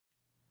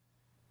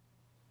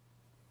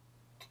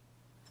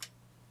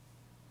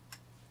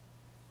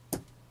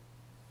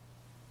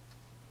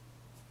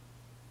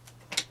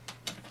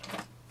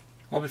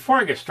Well, before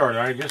I get started,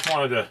 I just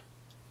wanted to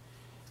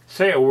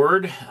say a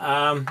word.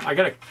 I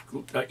got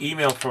an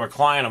email from a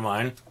client of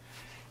mine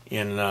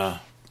in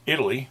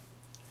Italy,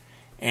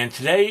 and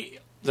today,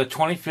 the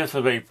 25th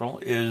of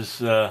April, is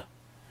the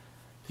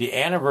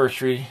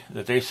anniversary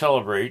that they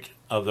celebrate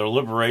of the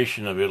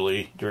liberation of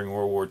Italy during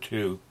World War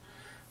II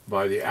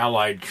by the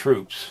Allied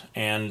troops.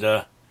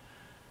 And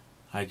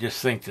I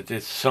just think that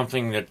it's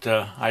something that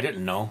I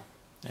didn't know,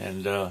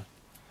 and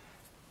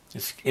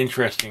it's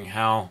interesting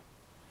how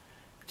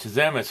to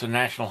them it's a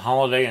national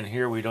holiday, and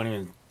here we don't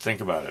even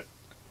think about it.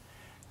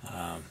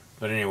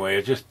 But anyway,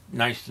 it's just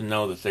nice to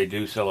know that they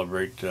do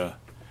celebrate the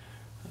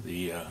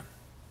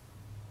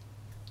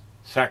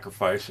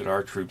sacrifice that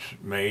our troops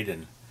made,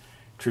 and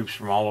troops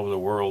from all over the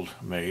world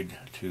made,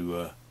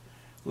 to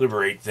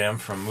liberate them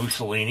from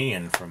Mussolini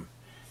and from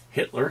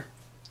Hitler.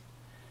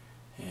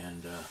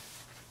 And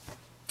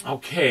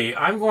okay,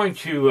 I'm going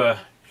to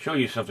show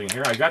you something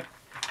here. I got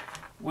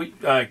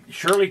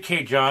Shirley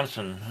K.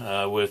 Johnson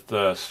with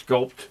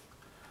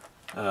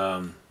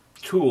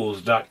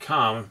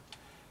Sculpting.com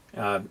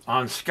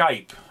on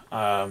Skype.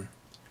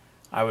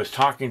 I was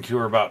talking to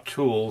her about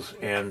tools,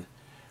 and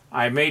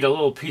I made a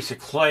little piece of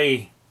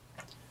clay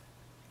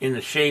in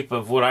the shape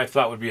of what I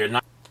thought would be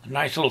a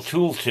nice little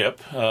tool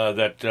tip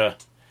that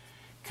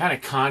kind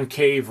of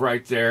concave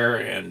right there,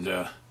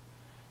 and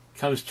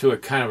comes to a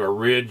kind of a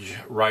ridge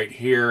right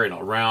here and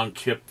a round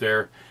tip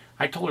there.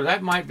 I told her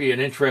that might be an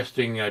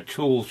interesting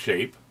tool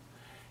shape,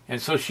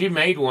 and so she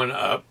made one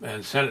up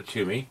and sent it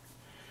to me.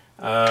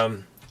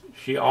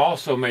 She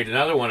also made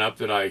another one up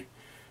that I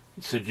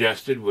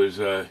suggested was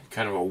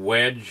kind of a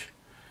wedge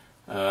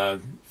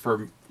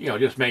for, you know,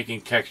 just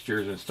making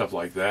textures and stuff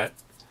like that.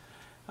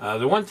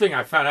 The one thing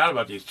I found out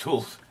about these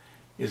tools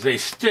is they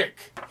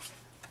stick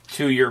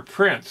to your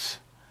prints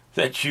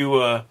that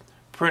you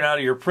print out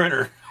of your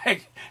printer.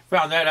 I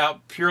found that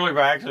out purely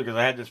by accident because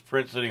I had this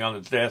print sitting on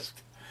the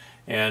desk,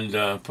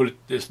 and put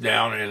this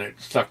down, and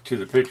it stuck to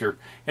the picture.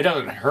 It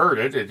doesn't hurt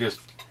it. It just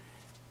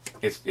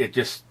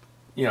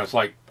you know, it's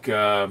like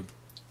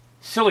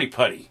silly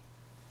putty.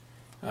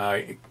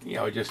 You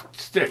know, it just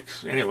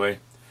sticks. Anyway,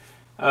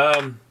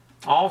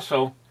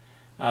 also,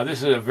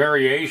 this is a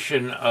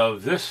variation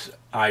of this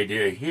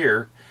idea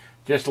here,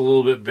 just a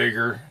little bit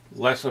bigger,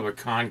 less of a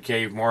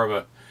concave, more of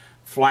a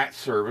flat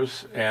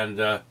surface, and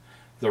the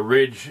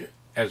ridge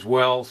as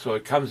well, so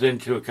it comes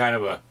into a kind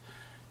of a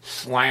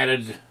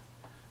slanted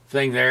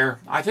thing there.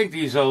 I think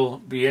these will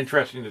be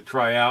interesting to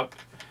try out.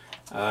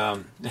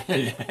 And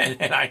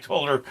I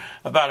told her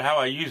about how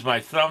I use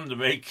my thumb to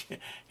make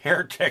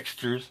hair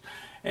textures,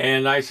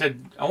 and I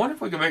said, I wonder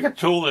if we can make a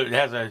tool that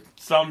has a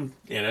thumb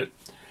in it.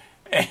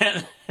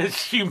 And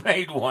she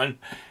made one,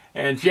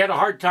 and she had a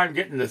hard time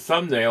getting the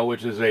thumbnail,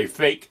 which is a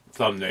fake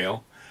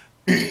thumbnail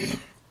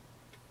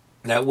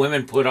that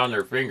women put on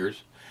their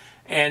fingers.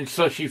 And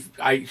so she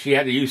had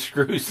to use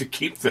screws to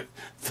keep the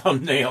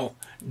thumbnail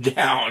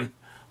down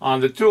on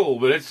the tool,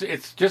 but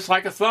it's just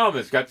like a thumb.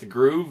 It's got the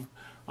groove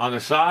on the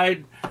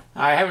side.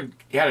 I haven't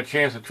had a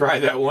chance to try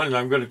that one, and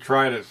I'm going to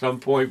try it at some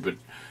point, but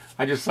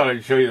I just thought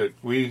I'd show you that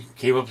we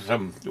came up with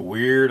some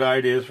weird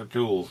ideas for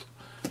tools.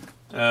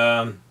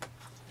 So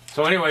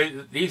anyway,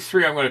 these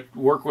three I'm going to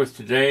work with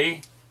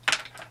today,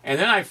 and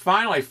then I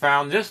finally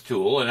found this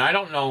tool, and I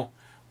don't know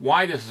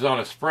why this is on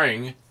a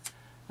spring,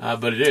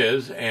 but it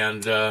is,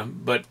 and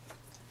but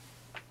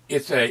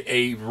it's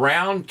a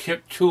round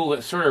tip tool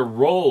that sort of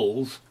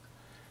rolls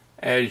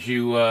as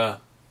you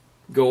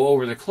go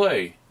over the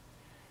clay.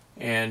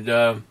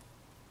 And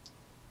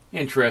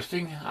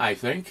interesting, I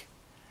think.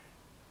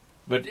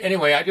 But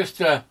anyway, I just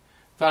thought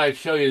I'd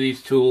show you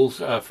these tools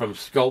from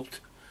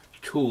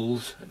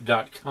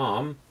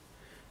sculpttools.com,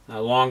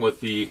 along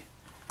with the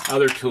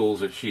other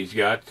tools that she's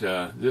got.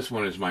 This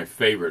one is my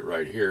favorite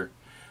right here.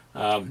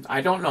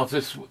 I don't know if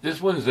this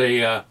one's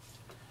a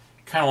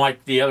kind of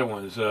like the other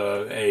ones,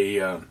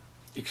 a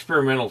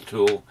experimental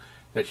tool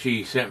that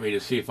she sent me to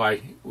see if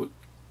I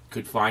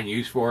could find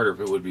use for it, or if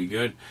it would be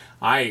good.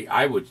 I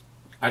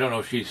don't know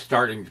if she's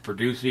starting to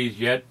produce these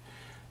yet,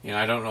 and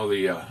I don't know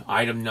the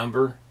item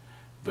number,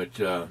 but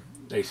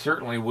they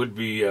certainly would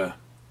be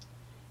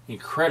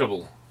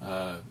incredible,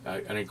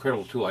 an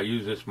incredible tool. I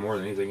use this more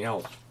than anything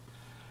else.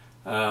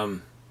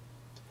 But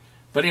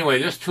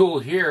anyway, this tool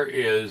here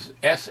is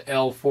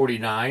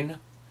SL49.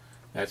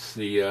 That's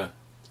the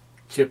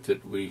tip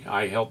that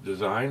I helped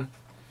design.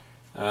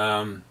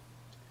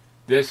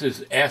 This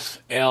is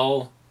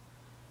SL.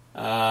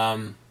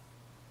 I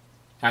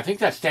think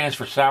that stands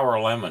for sour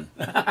lemon.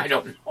 I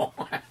don't know.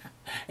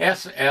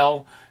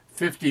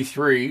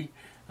 SL53.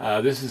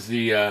 This is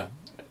the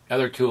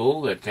other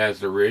tool that has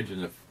the ridge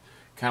and the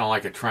kind of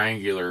like a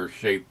triangular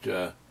shaped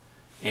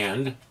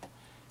end.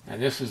 And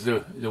this is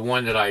the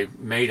one that I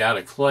made out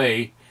of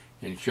clay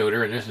and showed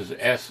her. And this is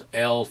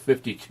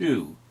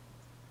SL52.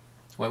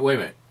 Wait a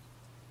minute.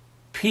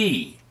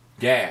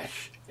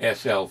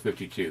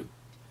 P-SL52.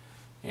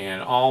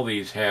 And all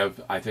these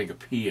have, I think, a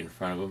P in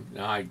front of them.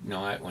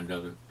 No, that one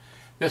doesn't.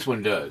 This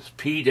one does.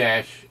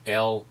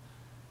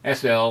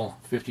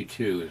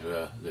 P-SL52 is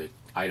the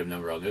item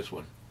number on this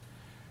one.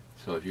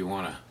 So if you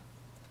want to,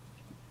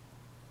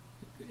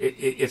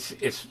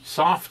 it's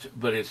soft,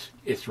 but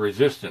it's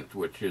resistant,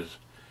 which is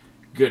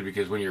good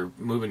because when you're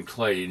moving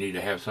clay, you need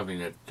to have something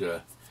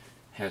that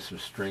has some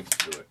strength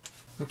to it.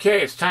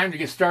 Okay, it's time to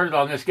get started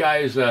on this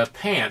guy's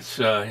pants.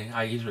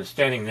 He's been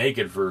standing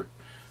naked for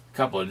a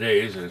couple of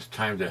days, and it's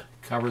time to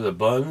cover the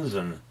buns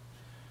and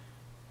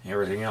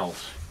everything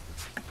else.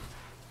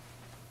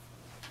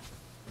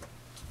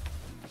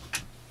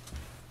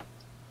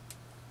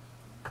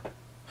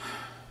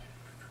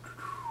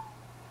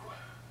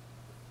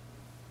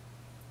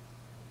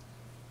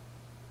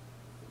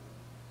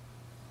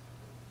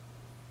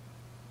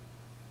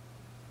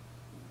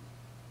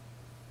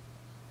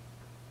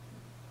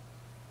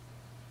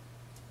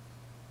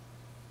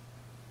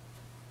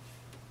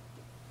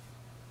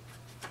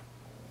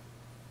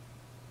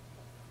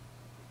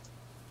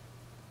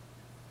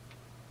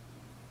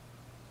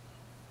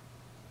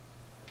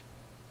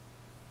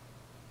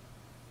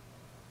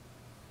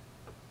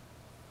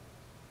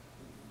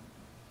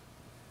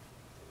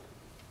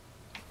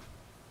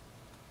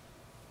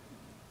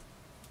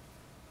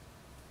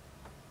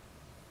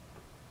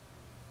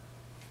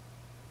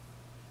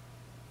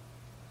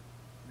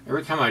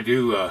 Every time I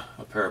do a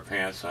pair of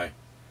pants, I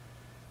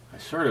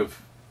sort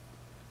of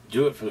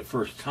do it for the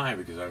first time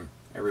because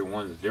every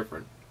one's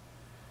different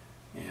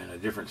and a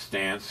different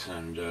stance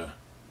and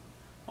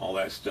all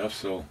that stuff.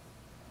 So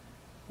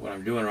what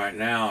I'm doing right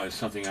now is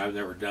something I've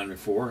never done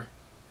before.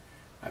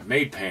 I've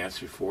made pants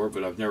before,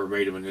 but I've never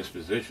made them in this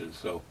position.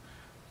 So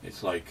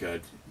it's like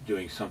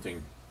doing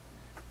something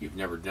you've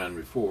never done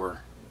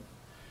before,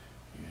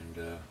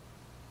 and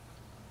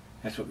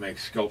that's what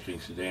makes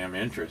sculpting so damn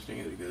interesting,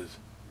 is because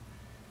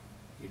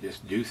you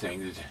just do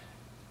things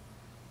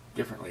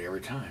differently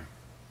every time.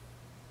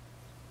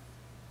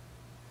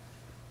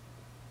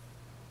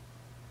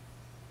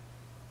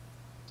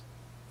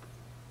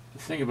 The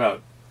thing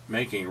about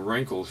making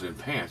wrinkles in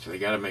pants, they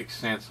got to make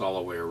sense all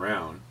the way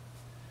around,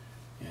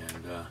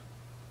 and so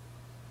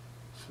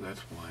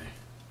that's why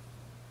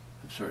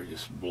I'm sort of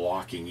just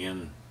blocking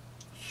in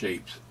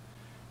shapes.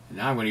 And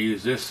now I'm going to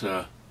use this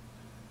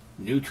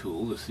new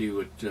tool to see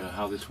what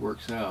how this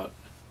works out.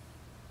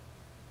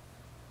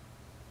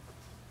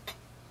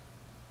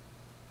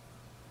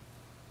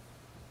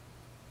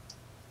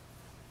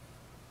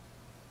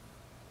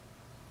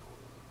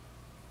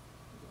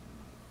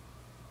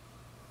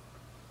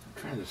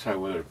 I'm trying to decide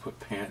whether to put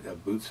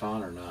boots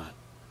on or not.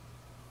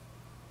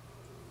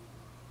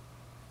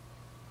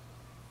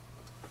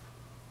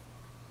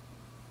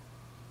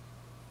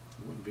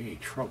 It wouldn't be any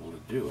trouble to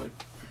do it.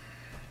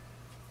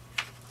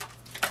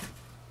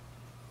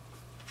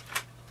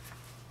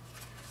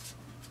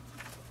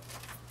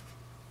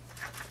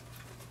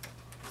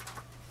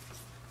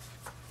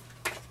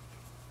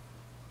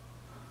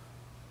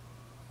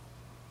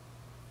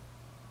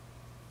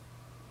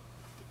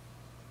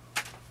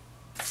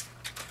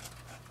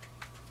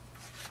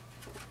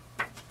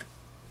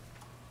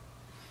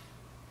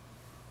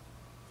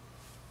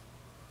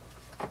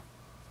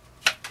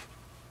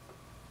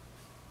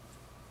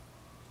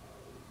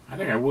 I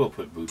think I will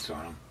put boots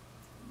on them.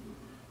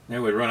 They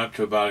would run up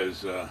to about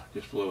his,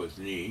 just below his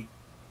knee.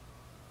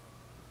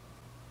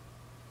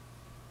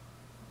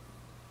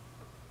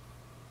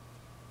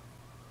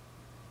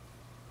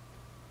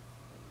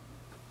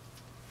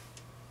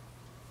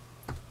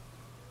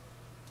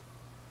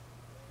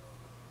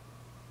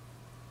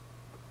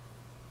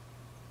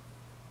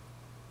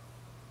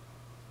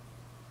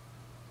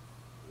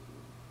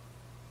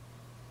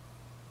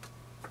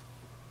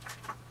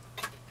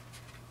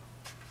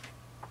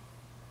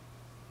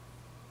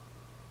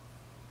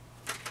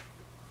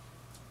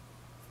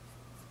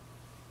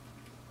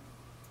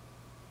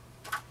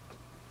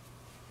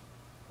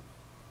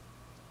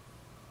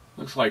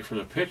 Looks like from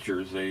the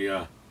pictures they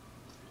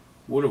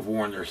would have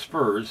worn their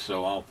spurs,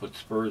 so I'll put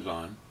spurs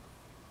on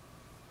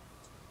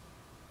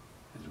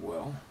as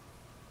well.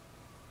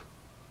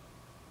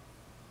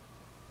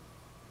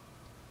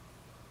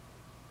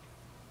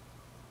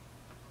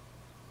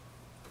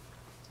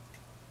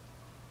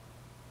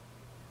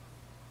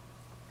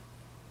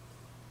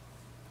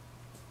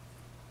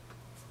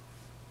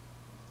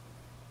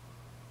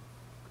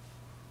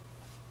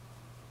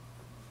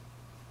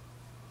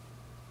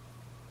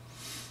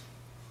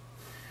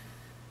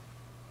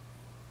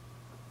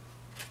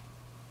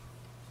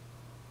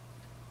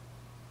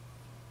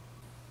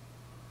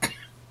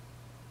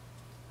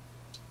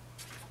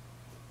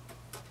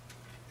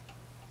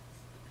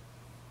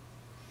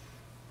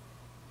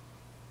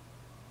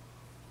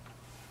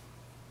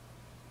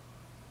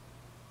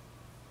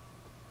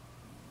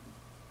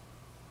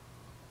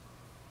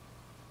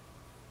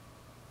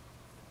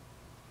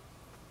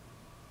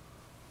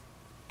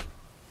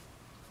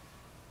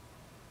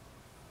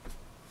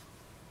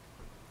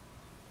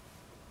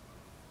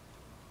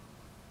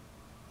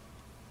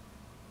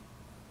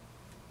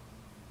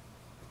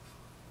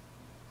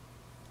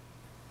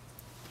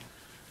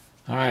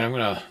 Alright, I'm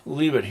going to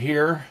leave it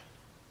here.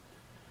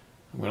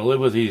 I'm going to live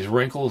with these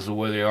wrinkles the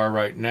way they are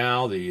right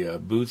now. The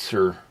boots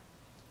are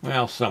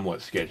well,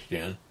 somewhat sketched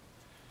in.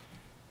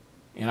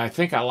 And I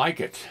think I like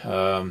it.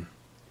 I'm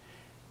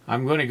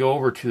going to go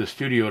over to the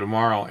studio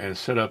tomorrow and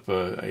set up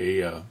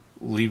a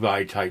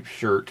Levi type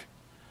shirt,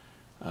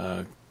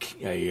 a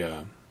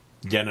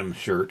denim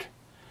shirt,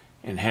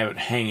 and have it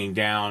hanging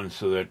down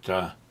so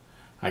that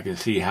I can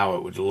see how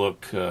it would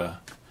look, the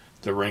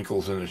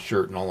wrinkles in the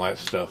shirt and all that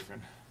stuff.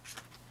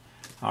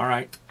 All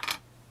right.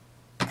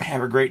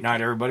 Have a great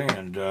night, everybody,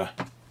 and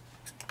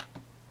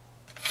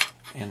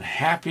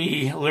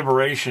happy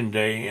Liberation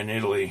Day in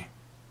Italy.